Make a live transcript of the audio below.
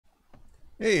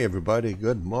Hey everybody,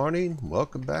 good morning.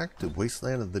 Welcome back to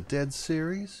Wasteland of the Dead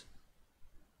series.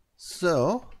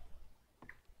 So,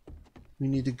 we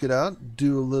need to get out,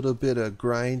 do a little bit of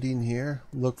grinding here,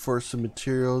 look for some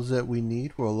materials that we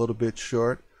need. We're a little bit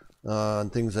short on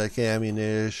things like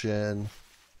ammunition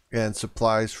and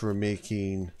supplies for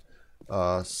making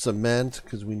cement,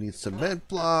 because we need cement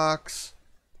blocks.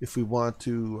 If we want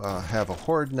to have a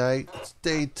horde night, it's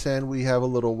day 10, we have a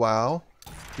little while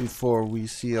before we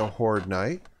see a horde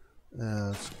night.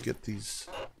 Let's get these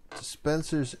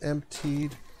dispensers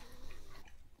emptied.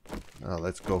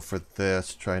 Let's go for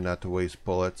this. Try not to waste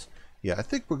bullets. Yeah, I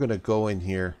think we're going to go in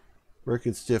here. Work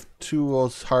and Stiff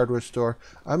Tools hardware store.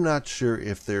 I'm not sure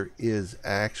if there is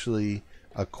actually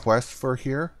a quest for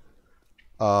here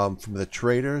from the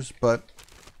traders, but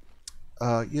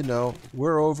you know,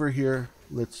 we're over here.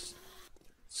 Let's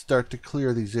start to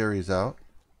clear these areas out.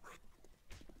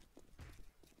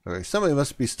 Okay, somebody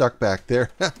must be stuck back there.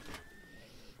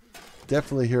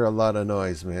 Definitely hear a lot of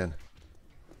noise, man.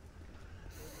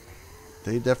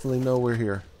 They definitely know we're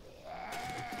here.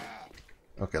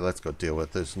 Okay, let's go deal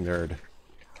with this nerd.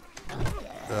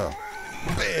 Oh,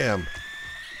 bam!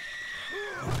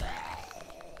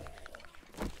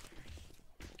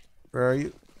 Where are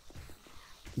you?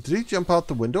 Did he jump out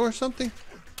the window or something?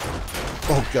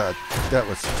 Oh god, that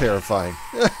was terrifying.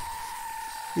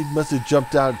 He must have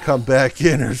jumped out and come back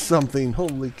in or something.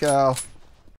 Holy cow.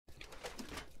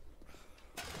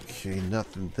 Okay,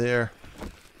 nothing there.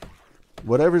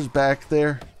 Whatever's back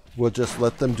there, we'll just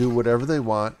let them do whatever they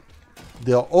want.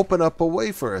 They'll open up a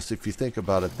way for us if you think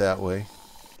about it that way.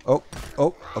 Oh,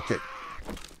 okay.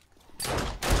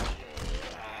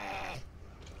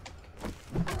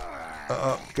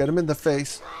 Get him in the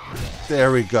face.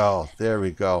 There we go. There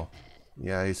we go.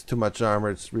 Yeah, he's too much armor.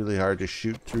 It's really hard to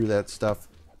shoot through that stuff.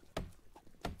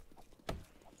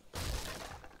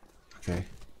 Okay.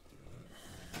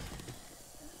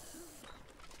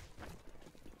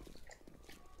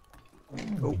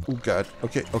 Oh god.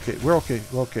 Okay, we're okay.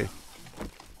 We're okay.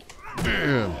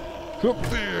 Bam!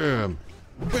 Bam!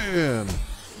 Bam!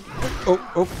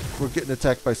 Oh, we're getting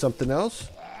attacked by something else.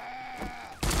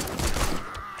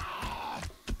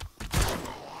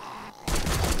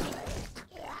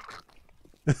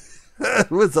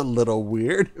 That was a little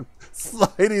weird.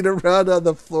 Sliding around on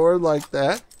the floor like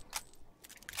that.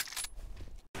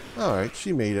 Alright,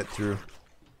 she made it through.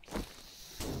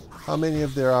 How many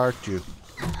of there are you?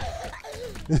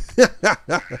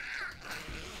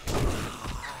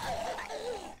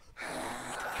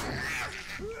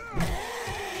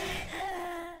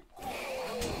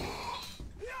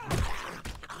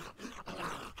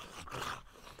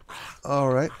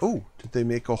 Alright. Oh, did they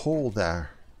make a hole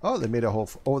there? Oh, they made a hole.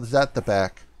 Oh, is that the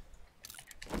back?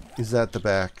 Is that the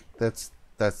back? That's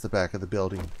the back of the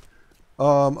building.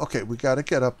 Okay, we gotta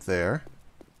get up there.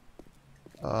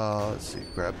 Let's see,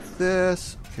 grab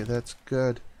this. Okay, that's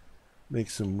good. Make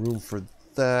some room for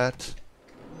that.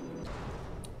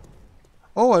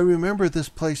 Oh, I remember this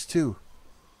place too.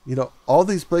 You know, all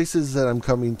these places that I'm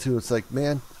coming to, it's like,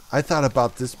 man, I thought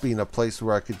about this being a place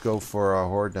where I could go for a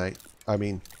horde night. I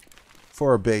mean,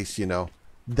 for a base, you know.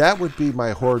 That would be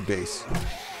my horde base.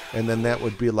 And then that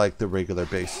would be like the regular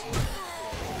base.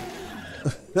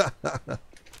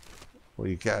 What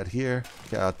you got here?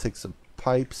 Okay, I'll take some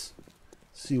pipes.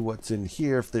 See what's in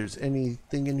here, if there's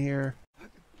anything in here.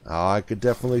 Oh, I could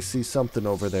definitely see something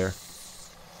over there.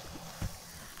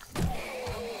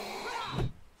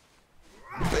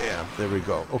 Bam! There we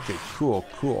go. Okay, cool.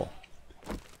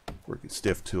 Working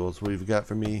Stiff Tools. What have you got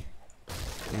for me?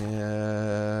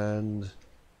 And...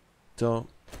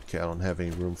 Okay, I don't have any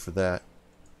room for that.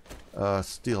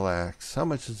 Steel axe. How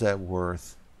much is that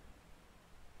worth?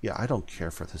 Yeah, I don't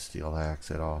care for the steel axe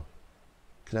at all.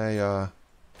 Can I,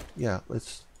 yeah,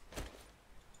 let's...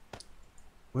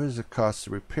 What does it cost to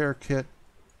repair kit?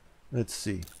 Let's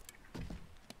see.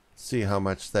 See how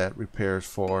much that repairs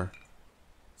for.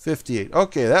 58.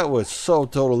 Okay, that was so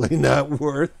totally not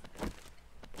worth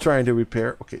trying to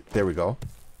repair. Okay, there we go.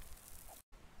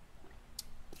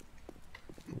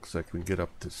 Looks like we can get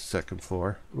up to the second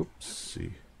floor. Oops,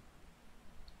 see.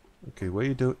 Okay, what are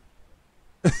you doing?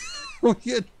 What are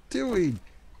you doing?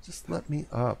 Just let me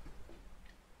up.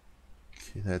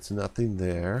 Okay, that's nothing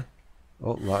there.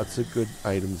 Oh, lots of good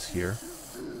items here.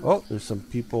 Oh, there's some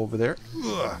people over there.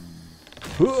 Ugh.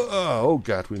 Oh,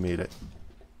 God, we made it.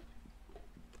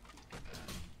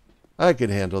 I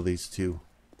can handle these two.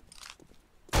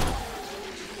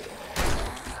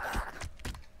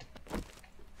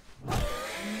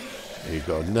 There you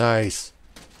go. Nice.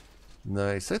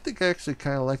 Nice. I think I actually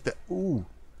kind of like that. Ooh.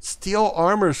 Steel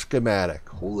armor schematic.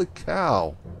 Holy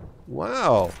cow.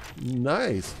 Wow,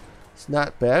 nice. It's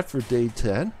not bad for day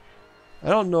 10. I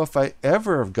don't know if I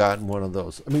ever have gotten one of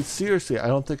those. I mean, seriously, I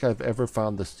don't think I've ever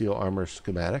found the steel armor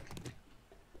schematic.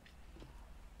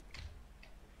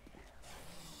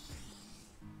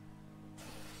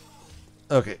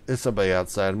 Okay, there's somebody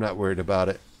outside. I'm not worried about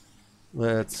it.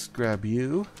 Let's grab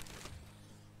you.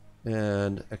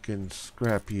 And I can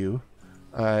scrap you.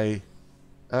 I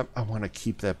want to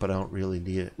keep that, but I don't really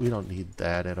need it. We don't need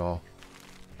that at all.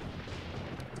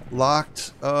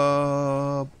 Locked.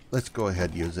 Let's go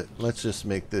ahead and use it. Let's just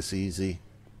make this easy.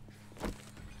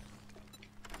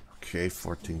 Okay,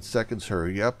 14 seconds.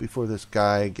 Hurry up before this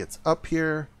guy gets up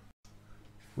here.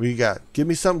 We got. Give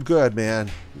me something good,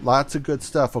 man. Lots of good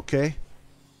stuff, okay?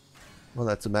 Well,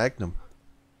 that's a Magnum.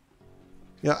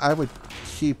 Yeah, I would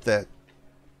keep that,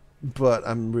 but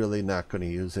I'm really not going to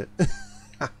use it.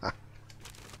 A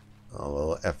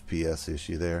little FPS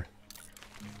issue there.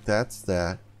 That's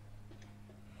that.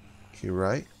 Okay,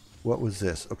 right? What was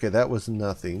this? Okay, that was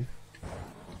nothing.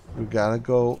 We gotta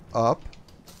go up.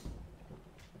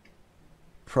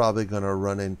 Probably gonna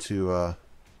run into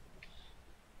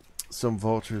some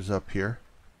vultures up here.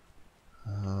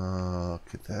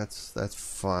 Okay, that's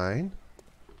fine.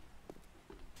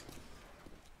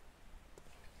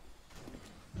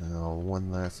 Now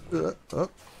one last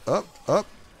up.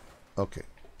 Okay.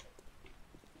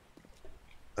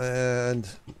 And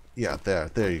yeah,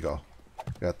 there you go.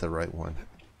 Got the right one.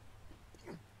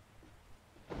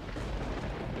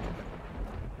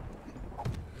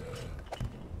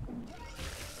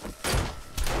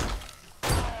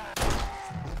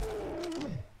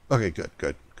 Okay,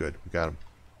 good. We got him.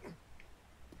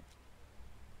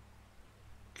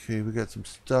 Okay, we got some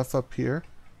stuff up here.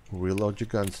 Reload your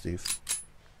gun, Steve.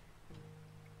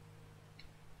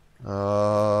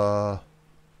 No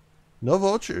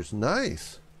vultures.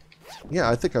 Nice. Yeah,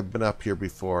 I think I've been up here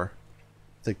before.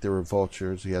 I think there were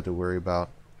vultures you had to worry about.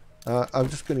 I'm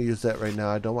just going to use that right now.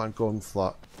 I don't want golden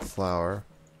flower.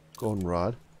 Golden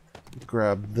rod.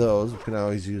 Grab those. We can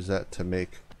always use that to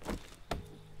make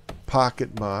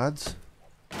pocket mods.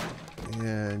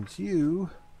 And you.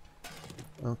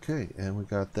 Okay, and we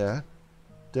got that.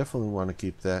 Definitely want to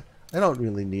keep that. I don't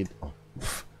really need...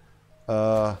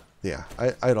 yeah,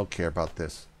 I don't care about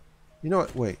this. You know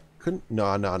what? Wait.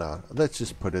 No. Let's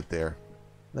just put it there.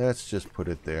 Let's just put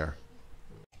it there.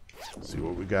 Let's see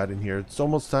what we got in here. It's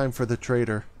almost time for the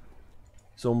trader.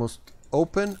 It's almost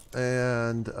open,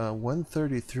 and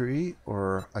 133,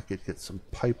 or I could get some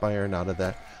pipe iron out of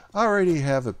that. I already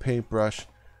have a paintbrush.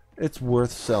 It's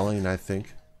worth selling, I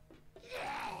think.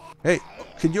 Hey,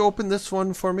 can you open this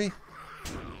one for me?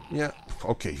 Yeah.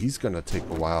 Okay, he's gonna take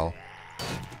a while.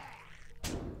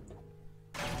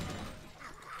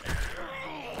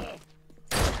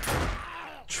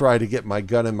 Try to get my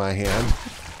gun in my hand.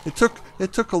 It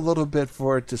took a little bit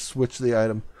for it to switch the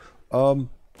item.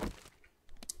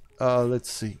 Let's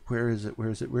see. Where is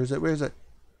it?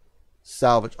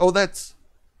 Salvage. Oh, that's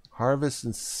harvest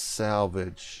and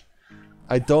salvage.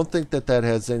 I don't think that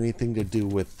has anything to do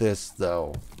with this,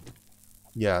 though.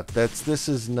 Yeah, this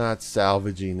is not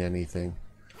salvaging anything.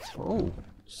 Oh,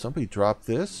 somebody dropped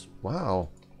this? Wow.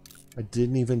 I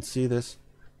didn't even see this.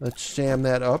 Let's sham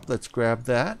that up. Let's grab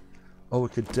that. Oh, we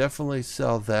could definitely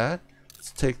sell that.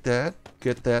 Let's take that.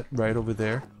 Get that right over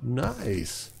there.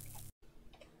 Nice.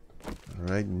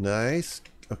 Alright, nice.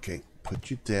 Okay,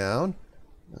 put you down.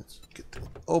 Let's get the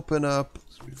open up.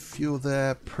 Let's refuel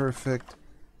that. Perfect.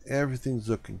 Everything's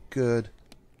looking good.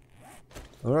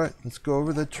 Alright, let's go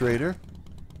over the trader.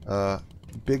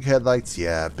 Big headlights.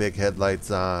 Yeah, big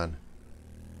headlights on.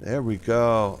 There we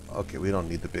go. Okay, we don't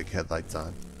need the big headlights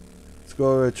on. Let's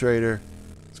go over to the trader.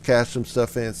 Let's cash some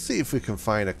stuff in. See if we can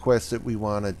find a quest that we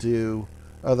want to do.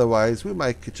 Otherwise, we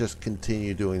might just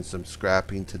continue doing some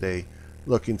scrapping today.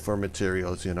 Looking for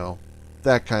materials, you know.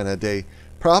 That kind of day.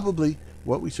 Probably,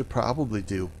 what we should probably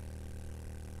do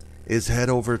is head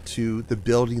over to the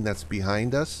building that's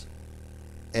behind us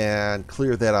and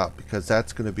clear that out, because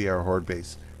that's going to be our horde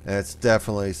base. And it's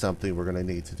definitely something we're going to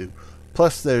need to do.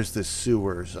 Plus, there's the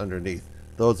sewers underneath.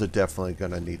 Those are definitely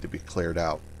going to need to be cleared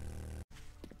out.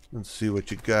 Let's see what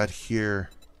you got here.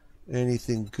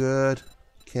 Anything good?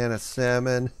 Can of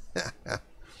salmon.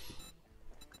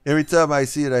 Every time I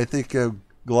see it, I think of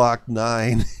Glock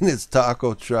 9 in his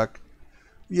taco truck.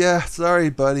 Yeah, sorry,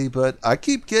 buddy, but I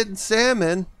keep getting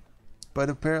salmon. But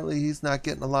apparently he's not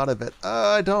getting a lot of it.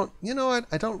 You know what?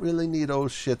 I don't really need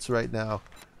those shits right now.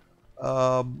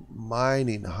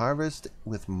 Mining. Harvest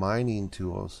with mining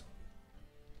tools.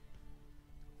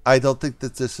 I don't think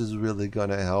that this is really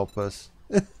going to help us.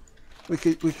 we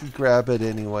could grab it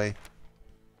anyway.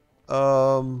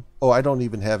 Oh, I don't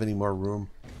even have any more room.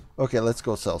 Okay, let's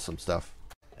go sell some stuff.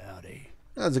 Howdy.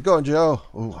 How's it going, Joe?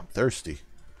 Oh, I'm thirsty.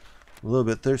 A little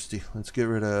bit thirsty. Let's get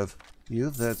rid of you.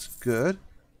 That's good.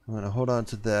 I'm going to hold on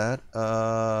to that.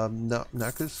 No,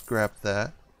 not going to scrap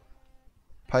that.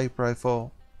 Pipe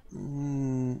rifle.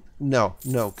 No,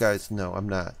 guys, no, I'm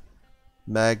not.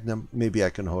 Magnum. Maybe I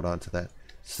can hold on to that.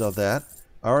 Sell that.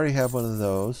 I already have one of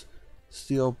those.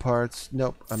 Steel parts.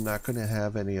 Nope, I'm not going to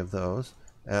have any of those.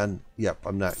 And, yep,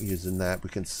 I'm not using that. We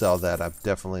can sell that. I'm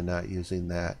definitely not using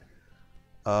that.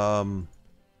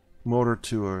 Motor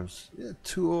tools. Yeah,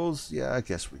 tools. Yeah, I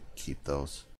guess we keep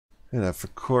those. And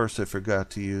of course, I forgot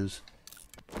to use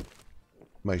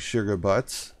my sugar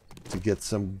butts to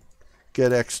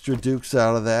get extra dukes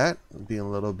out of that. I'm being a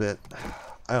little bit,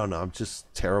 I don't know, I'm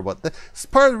just terrible. That's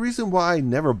part of the reason why I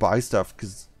never buy stuff,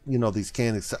 because, you know, these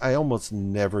cannons, I almost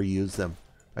never use them.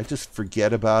 I just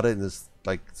forget about it, and it's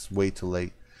like, it's way too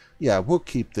late. Yeah, we'll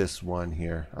keep this one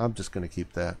here. I'm just going to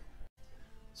keep that.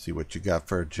 See what you got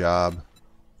for a job.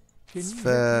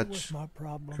 Fetch,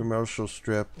 commercial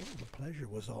strip. Oh, the pleasure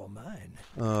was all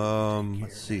mine.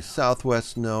 Let's see.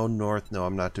 Southwest, no. North, no.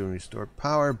 I'm not doing restore.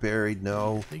 Power, buried,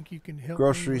 no.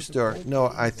 Grocery store,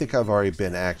 no. I think I've already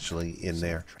been actually in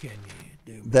there.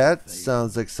 That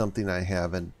sounds like something I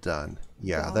haven't done.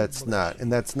 Yeah, that's not.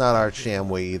 And that's not our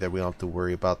Shamway either. We don't have to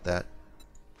worry about that.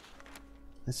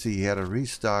 Let's see. He had a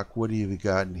restock. What have you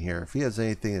got in here? If he has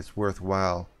anything that's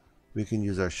worthwhile, we can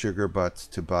use our sugar butts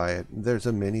to buy it. There's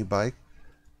a mini bike.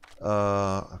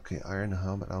 Okay, iron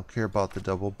helmet. I don't care about the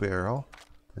double barrel.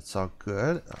 That's all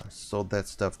good. I sold that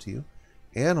stuff to you.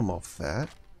 Animal fat.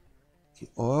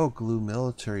 Oil glue,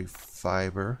 military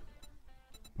fiber.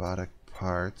 Robotic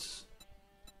parts.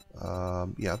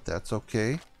 Yeah, that's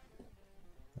okay.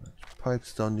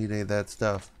 Pipes don't need any of that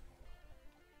stuff.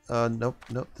 Nope.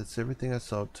 That's everything I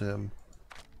sold to him.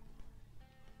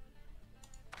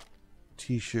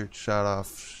 T-shirt shot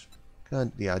off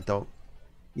gun. Yeah, I don't.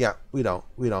 Yeah, we don't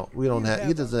have.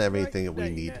 He doesn't have anything that we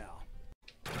need.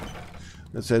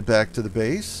 Let's head back to the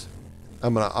base.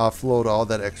 I'm gonna offload all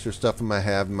that extra stuff I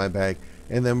have in my bag,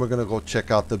 and then we're gonna go check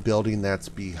out the building that's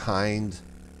behind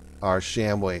our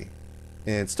Shamway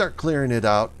and start clearing it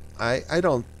out. I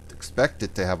don't expect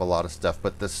it to have a lot of stuff,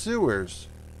 but the sewers,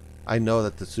 I know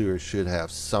that the sewers should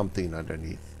have something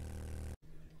underneath.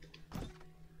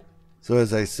 So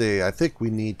as I say, I think we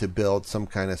need to build some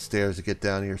kind of stairs to get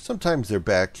down here. Sometimes they're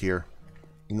back here,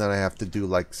 and then I have to do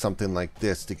like something like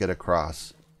this to get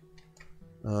across.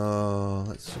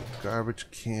 Let's see, garbage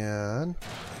can.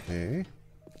 Okay,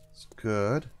 it's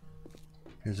good.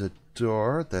 Here's a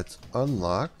door that's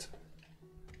unlocked.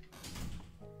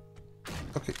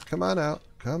 Okay, come on out.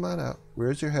 Come on out.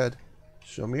 Where's your head?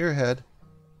 Show me your head.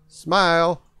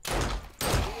 Smile.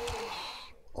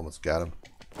 Almost got him.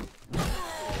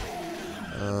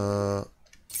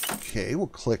 Okay, we'll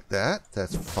click that.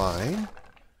 That's fine.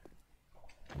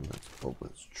 Let's open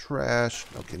this trash.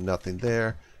 Okay, nothing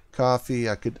there. Coffee.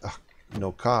 I could.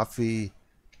 No coffee.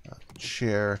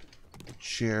 Chair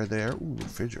there. Ooh,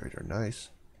 refrigerator. Nice.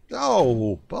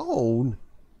 Oh, bone.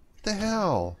 What the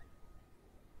hell?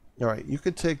 All right, you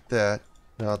could take that.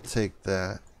 And I'll take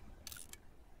that.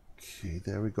 Okay,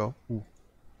 there we go. Ooh,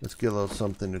 let's get a little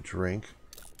something to drink.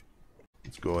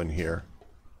 Let's go in here.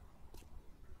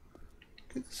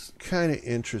 It's kind of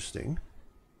interesting.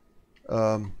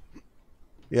 Yeah,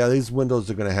 these windows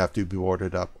are going to have to be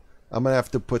boarded up. I'm going to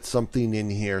have to put something in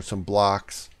here, some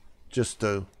blocks, just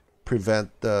to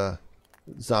prevent the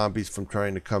zombies from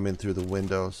trying to come in through the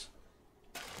windows.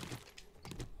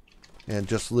 And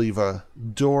just leave a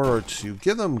door or two.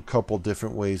 Give them a couple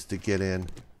different ways to get in.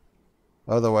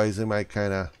 Otherwise, they might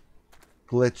kind of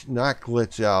glitch, not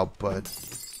glitch out, but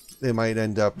they might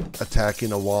end up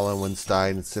attacking a wall on one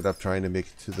side instead of trying to make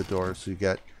it to the door. So you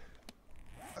get...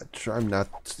 I'm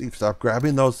not... Steve, stop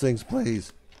grabbing those things,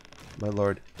 please. My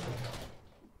lord.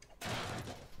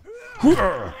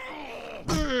 Bam!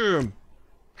 Bam!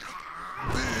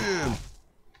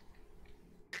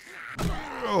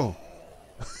 Oh!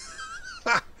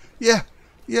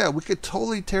 Yeah, we could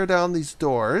totally tear down these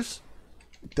doors.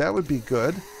 That would be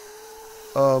good.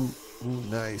 Ooh,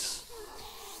 nice.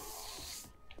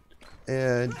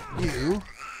 And you.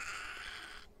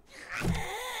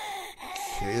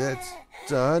 Okay, that's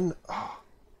done. Oh.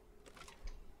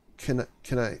 Can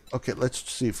I? Okay, let's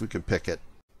see if we can pick it.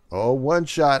 Oh, one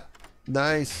shot.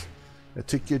 Nice. I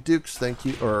took your dukes, thank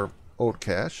you. Or old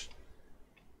cash.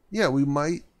 Yeah, we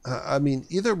might. I mean,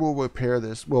 either we'll repair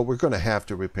this. Well, we're going to have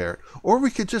to repair it. Or we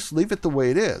could just leave it the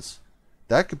way it is.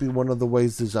 That could be one of the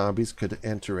ways the zombies could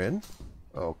enter in.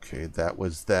 Okay, that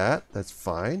was that. That's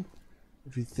fine.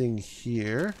 Everything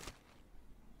here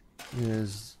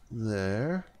is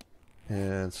there.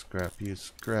 And scrap you,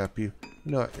 scrap you.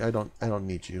 No, I don't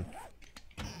need you.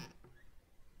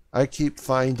 I keep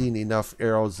finding enough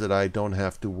arrows that I don't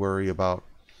have to worry about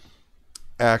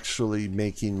actually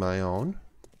making my own.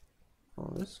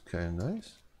 Oh, this is kind of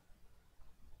nice.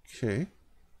 Okay.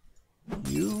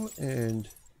 You and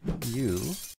you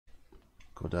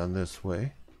go down this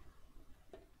way.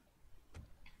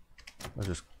 I'll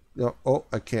just... Oh,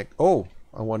 I can't... Oh,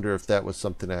 I wonder if that was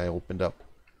something I opened up.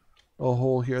 A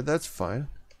hole here. That's fine.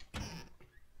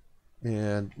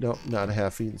 And no, not a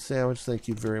half-eaten sandwich. Thank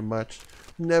you very much.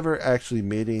 Never actually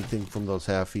made anything from those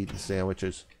half-eaten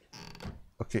sandwiches.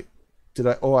 Okay. Did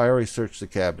I? Oh, I already searched the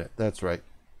cabinet. That's right.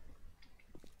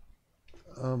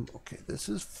 Okay, this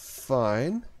is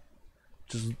fine.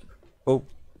 Just... Oh,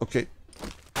 okay.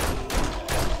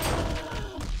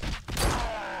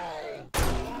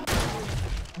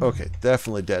 Okay,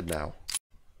 definitely dead now.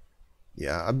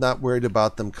 Yeah, I'm not worried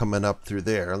about them coming up through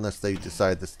there unless they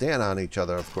decide to stand on each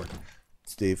other, of course.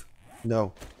 Steve,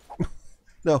 no.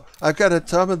 No, I've got a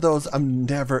ton of those. I'm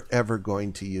never, ever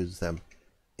going to use them.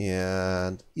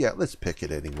 And, yeah, let's pick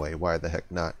it anyway. Why the heck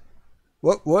not?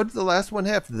 What did the last one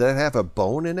have? Did that have a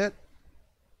bone in it?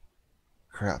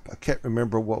 Crap, I can't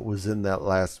remember what was in that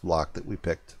last block that we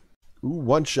picked. Ooh,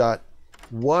 one shot.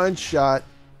 One shot.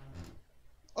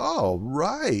 Oh,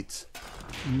 right.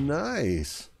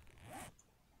 Nice.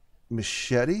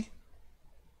 Machete?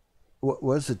 What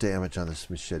was the damage on this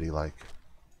machete like?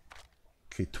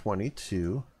 Okay,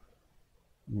 22.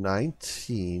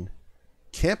 19.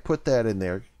 Can't put that in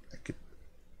there. I could,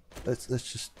 let's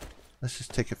just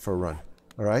take it for a run.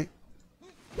 All right?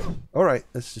 All right,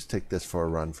 let's just take this for a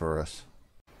run for us.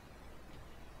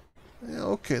 Yeah,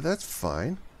 okay, that's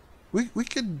fine. We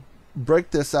could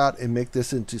break this out and make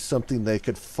this into something they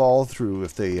could fall through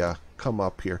if they come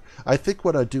up here. I think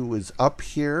what I'll do is up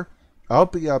here, I'll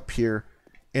be up here,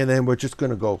 and then we're just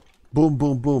going to go boom,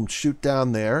 boom, boom, shoot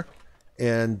down there.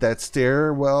 And that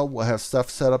stairwell will have stuff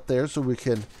set up there so we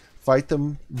can fight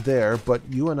them there. But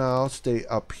you and I'll stay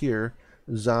up here.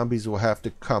 Zombies will have to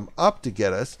come up to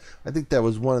get us. I think that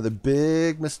was one of the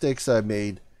big mistakes I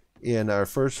made in our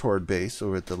first horde base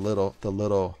over at the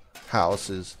little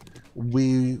houses.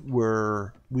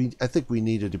 I think we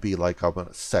needed to be like up on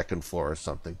a second floor or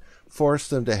something. Force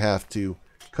them to have to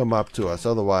come up to us.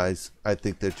 Otherwise, I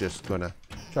think they're just going to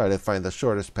try to find the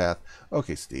shortest path.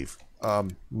 Okay, Steve.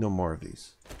 No more of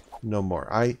these. No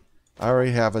more. I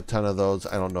already have a ton of those.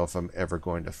 I don't know if I'm ever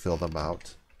going to fill them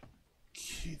out.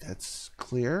 Okay, that's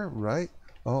clear, right?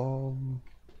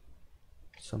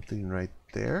 Something right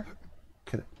there.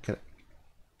 Can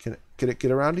it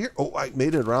get around here? Oh, I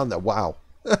made it around that. Wow.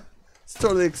 It's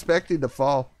totally expecting to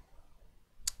fall.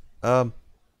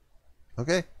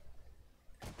 Okay.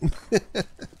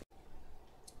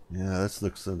 Yeah, this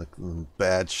looks in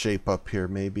bad shape up here,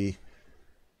 maybe.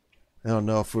 I don't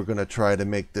know if we're going to try to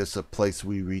make this a place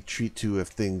we retreat to if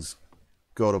things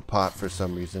go to pot for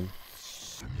some reason.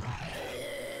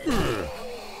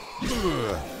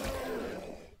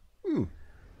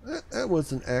 That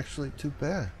wasn't actually too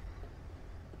bad.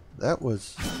 That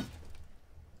was...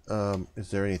 is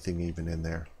there anything even in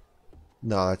there?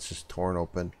 No, that's just torn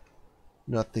open.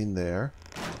 Nothing there.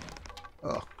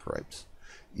 Oh, cripes.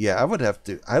 Yeah, I would have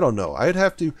to... I don't know. I'd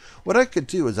have to... What I could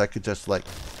do is I could just, like,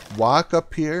 walk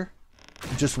up here.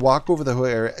 Just walk over the whole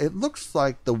area. It looks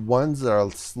like the ones that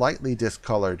are slightly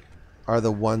discolored are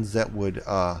the ones that would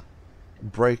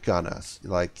break on us.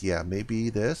 Like, yeah,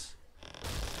 maybe this.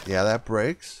 Yeah, that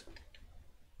breaks.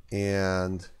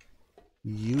 And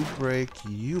you break,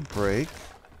 you break.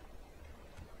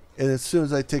 And as soon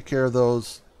as I take care of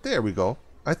those, there we go.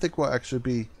 I think we'll actually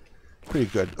be pretty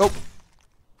good. Oh!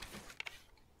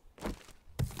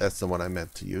 That's the one I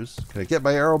meant to use. Can I get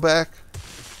my arrow back?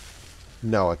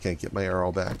 No, I can't get my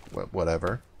arrow back.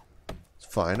 Whatever. It's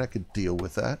fine. I could deal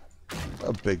with that.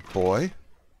 A big boy.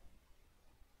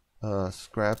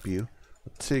 Scrap you.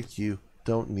 I'll take you.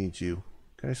 Don't need you.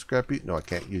 Can I scrap you? No, I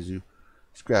can't use you.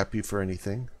 Scrap you for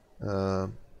anything.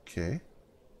 Okay.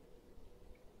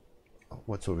 Oh,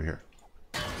 what's over here?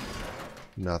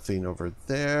 Nothing over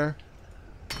there.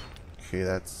 Okay,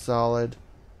 that's solid.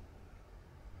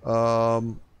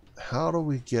 How do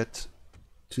we get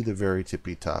to the very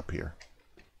tippy top here?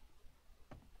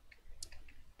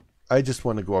 I just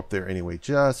want to go up there anyway,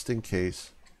 just in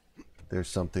case there's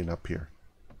something up here.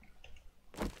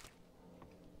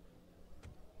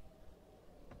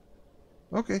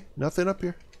 Okay, nothing up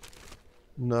here.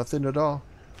 Nothing at all.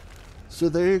 So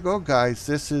there you go, guys.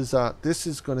 This is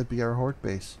going to be our horde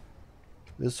base.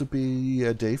 This will be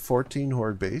a day 14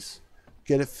 horde base.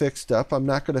 get it fixed up. I'm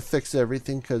not going to fix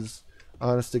everything because,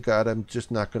 honest to God, I'm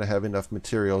just not going to have enough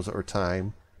materials or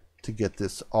time to get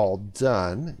this all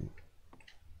done.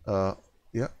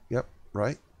 Yep,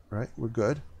 right, we're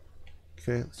good.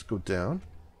 Okay, let's go down.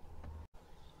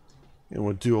 And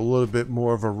we'll do a little bit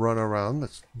more of a run around.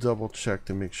 Let's double check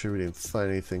to make sure we didn't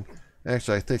find anything.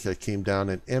 Actually, I think I came down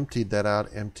and emptied that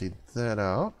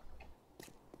out.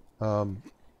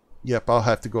 Yep, I'll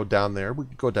have to go down there. We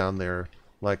can go down there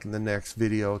like in the next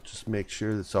video. Just make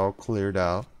sure it's all cleared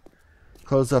out.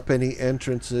 Close up any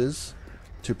entrances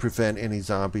to prevent any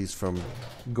zombies from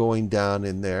going down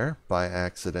in there by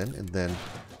accident and then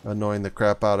annoying the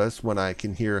crap out of us when I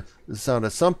can hear the sound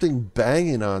of something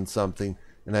banging on something.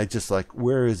 And I just like,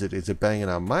 where is it? Is it banging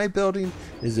on my building?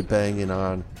 Is it banging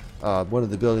on one of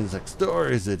the buildings next door?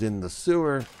 Is it in the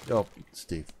sewer? Oh,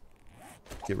 Steve,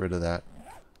 get rid of that.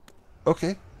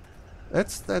 Okay,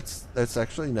 that's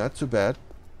actually not too bad.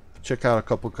 Check out a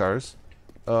couple cars.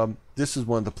 This is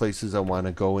one of the places I want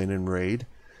to go in and raid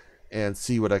and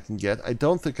see what I can get. I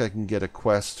don't think I can get a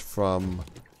quest from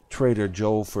Trader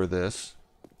Joe for this.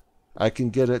 I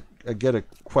can get a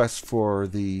quest for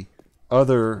the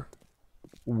other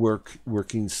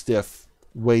working stiff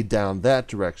way down that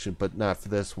direction, but not for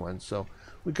this one. So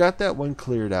we got that one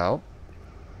cleared out.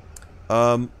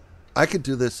 I could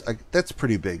do this. That's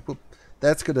pretty big.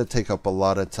 That's going to take up a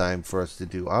lot of time for us to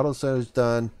do. Auto center's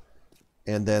done,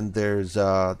 and then there's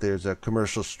a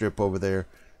commercial strip over there.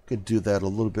 Could do that a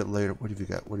little bit later. What have you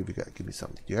got? Give me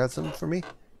something. You got something for me?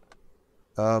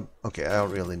 Okay, I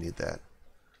don't really need that.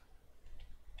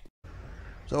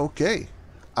 So okay,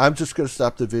 I'm just going to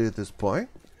stop the video at this point.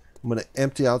 I'm going to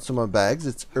empty out some of my bags.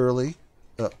 It's early.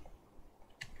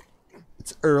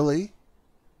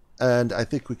 And I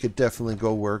think we could definitely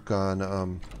go work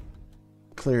on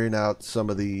clearing out some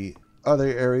of the other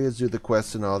areas, do the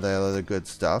quests and all that other good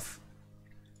stuff.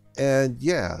 And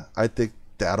yeah, I think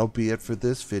that'll be it for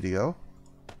this video.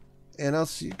 And I'll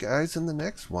see you guys in the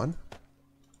next one.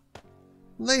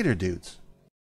 Later, dudes.